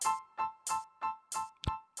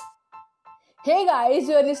Hey guys,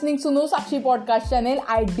 you are listening to Suno Sakshi podcast channel.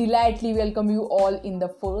 I delightfully welcome you all in the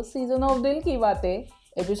first season of Dil Ki Baatein,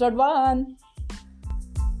 episode 1.